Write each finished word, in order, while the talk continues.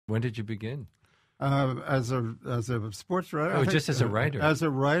When did you begin? As a sports writer. Oh, just as a writer. As a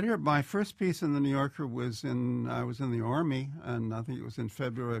writer, my first piece in the New Yorker was I was in the Army, and I think it was in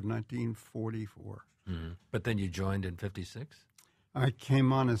February of 1944. Mm-hmm. But then you joined in 56? I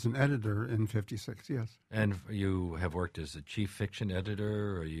came on as an editor in 56, yes. And you have worked as a chief fiction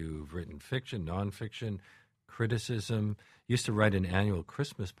editor, or you've written fiction, nonfiction, criticism. You used to write an annual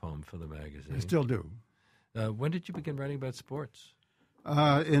Christmas poem for the magazine. I still do. When did you begin writing about sports?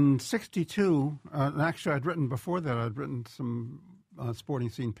 In 62, actually I'd written before that, I'd written some sporting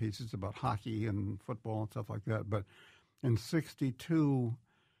scene pieces about hockey and football and stuff like that. But in 62,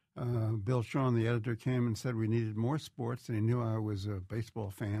 Bill Shawn, the editor, came and said we needed more sports, and he knew I was a baseball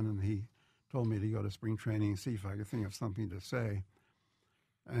fan, and he told me to go to spring training and see if I could think of something to say.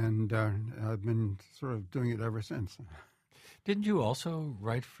 And I've been sort of doing it ever since. Didn't you also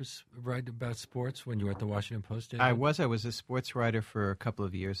write about sports when you were at the Washington Post? I was a sports writer for a couple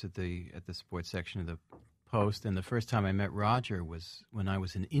of years at the sports section of the Post, and the first time I met Roger was when I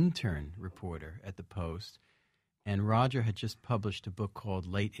was an intern reporter at the Post, and Roger had just published a book called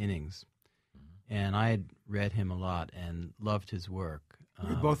Late Innings, and I had read him a lot and loved his work.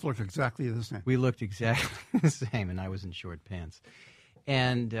 We both looked exactly the same. We looked exactly the same, and I was in short pants.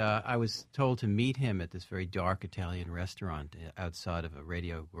 And I was told to meet him at this very dark Italian restaurant outside of a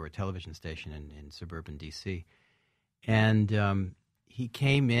radio or a television station in suburban D.C. And he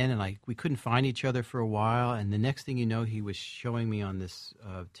came in, and we couldn't find each other for a while. And the next thing you know, he was showing me on this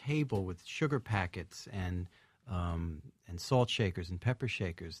table with sugar packets and salt shakers and pepper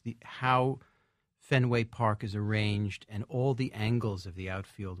shakers how Fenway Park is arranged and all the angles of the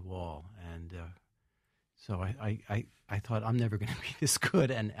outfield wall. And so I thought, I'm never going to be this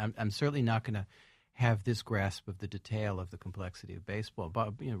good, and I'm certainly not going to have this grasp of the detail of the complexity of baseball.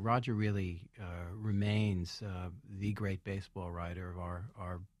 But Roger really remains the great baseball writer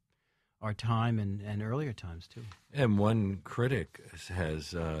of our time and earlier times too. And one critic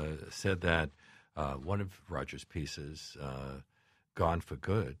has said that one of Roger's pieces, "Gone for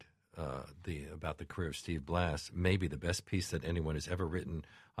Good," about the career of Steve Blass, may be the best piece that anyone has ever written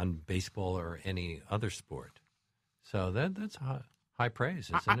on baseball or any other sport. So that's high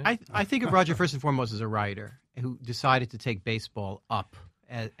praise, isn't it? I think of Roger first and foremost as a writer who decided to take baseball up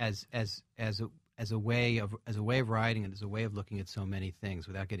as a way of writing and as a way of looking at so many things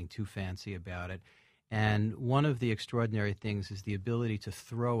without getting too fancy about it. And one of the extraordinary things is the ability to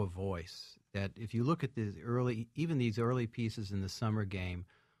throw a voice. That if you look at these early pieces in the Summer Game,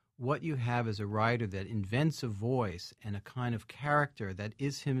 what you have is a writer that invents a voice and a kind of character that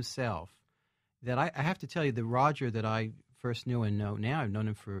is himself. That I have to tell you, the Roger that I first knew and know now, I've known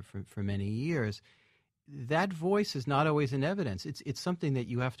him for many years, that voice is not always in evidence. It's something that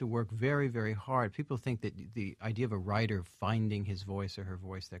you have to work very, very hard. People think that the idea of a writer finding his voice or her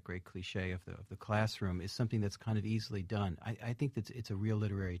voice, that great cliche of the classroom, is something that's kind of easily done. I think that it's a real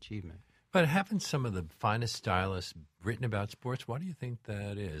literary achievement. But haven't some of the finest stylists written about sports? What do you think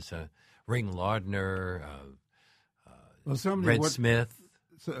that is? Ring Lardner, Red Smith?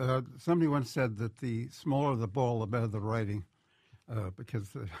 Somebody once said that the smaller the ball, the better the writing,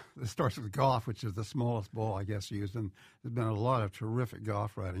 because it starts with golf, which is the smallest ball, I guess, used. And there's been a lot of terrific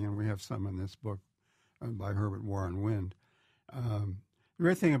golf writing, and we have some in this book by Herbert Warren Wind. The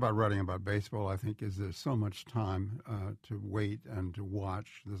great thing about writing about baseball, I think, is there's so much time to wait and to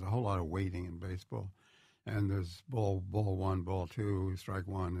watch. There's a whole lot of waiting in baseball. And there's ball one, ball two, strike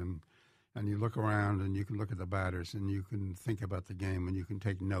one, and you look around and you can look at the batters and you can think about the game and you can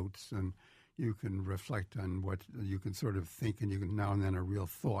take notes and you can reflect on what you can sort of think, and you can now and then a real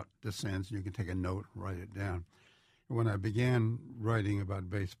thought descends and you can take a note, write it down. When I began writing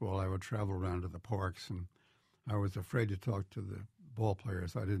about baseball, I would travel around to the parks, and I was afraid to talk to the ball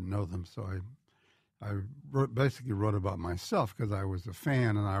players. I didn't know them, so I basically wrote about myself because I was a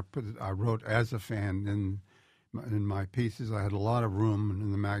fan, and I wrote as a fan in my pieces. I had a lot of room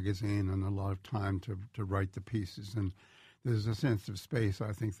in the magazine and a lot of time to write the pieces, and there's a sense of space,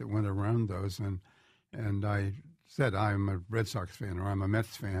 I think, that went around those, and I said I'm a Red Sox fan or I'm a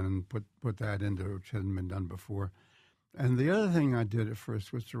Mets fan, and put that into it, which hadn't been done before. And the other thing I did at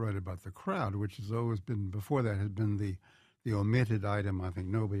first was to write about the crowd, which has always been, before that, had been the omitted item. I think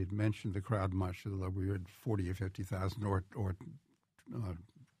nobody had mentioned the crowd much, although we had 40 or 50,000 or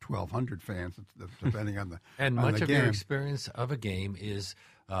 1,200 fans, depending on the and on much the of game. your experience of a game is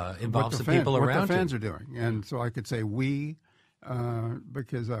involves the people around what the fans you. are doing, and so I could say we,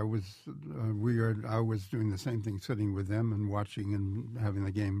 because I was doing the same thing, sitting with them and watching and having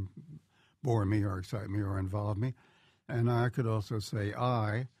the game bore me or excite me or involve me, and I could also say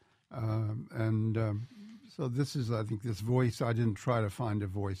I, and So this is, I think, this voice. I didn't try to find a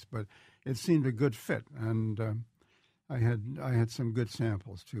voice, but it seemed a good fit, and I had some good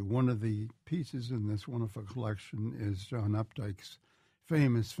samples too. One of the pieces in this wonderful collection is John Updike's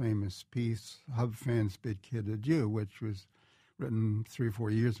famous piece, "Hub Fans Bid Kid Adieu," which was written 3 or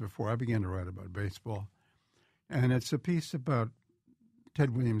 4 years before I began to write about baseball, and it's a piece about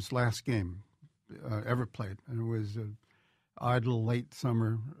Ted Williams' last game ever played, and it was an idle late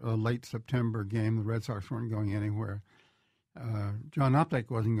September game. The Red Sox weren't going anywhere. John Updike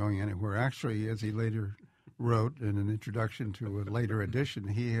wasn't going anywhere. Actually, as he later wrote in an introduction to a later edition,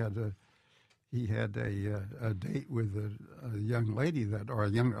 he had a date with a young lady I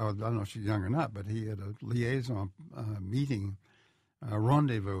don't know if she's young or not, but he had a liaison meeting,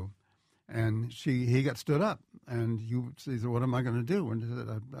 rendezvous, and he got stood up, and he said, "What am I going to do?" And he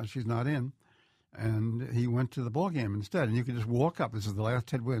said, "She's not in." And he went to the ball game instead. And you could just walk up. This is the last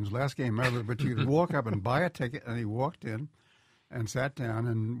Ted Williams' last game ever, but you could walk up and buy a ticket. And he walked in and sat down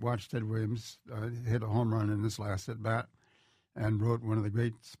and watched Ted Williams hit a home run in his last at bat, and wrote one of the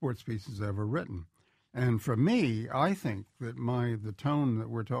great sports pieces ever written. And for me, I think that the tone that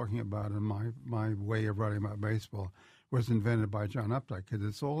we're talking about and my way of writing about baseball was invented by John Updike, because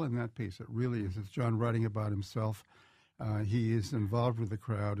it's all in that piece. It really is. It's John writing about himself. He is involved with the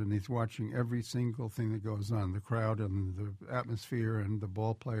crowd, and he's watching every single thing that goes on, the crowd and the atmosphere and the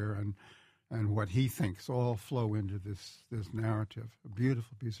ball player and what he thinks all flow into this narrative. A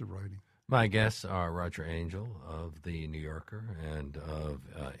beautiful piece of writing. My guests are Roger Angell of The New Yorker and of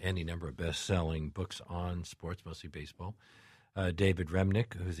any number of best-selling books on sports, mostly baseball. David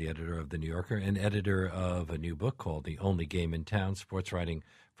Remnick, who's the editor of The New Yorker and editor of a new book called The Only Game in Town, Sportswriting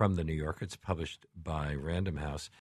from The New Yorker. It's published by Random House.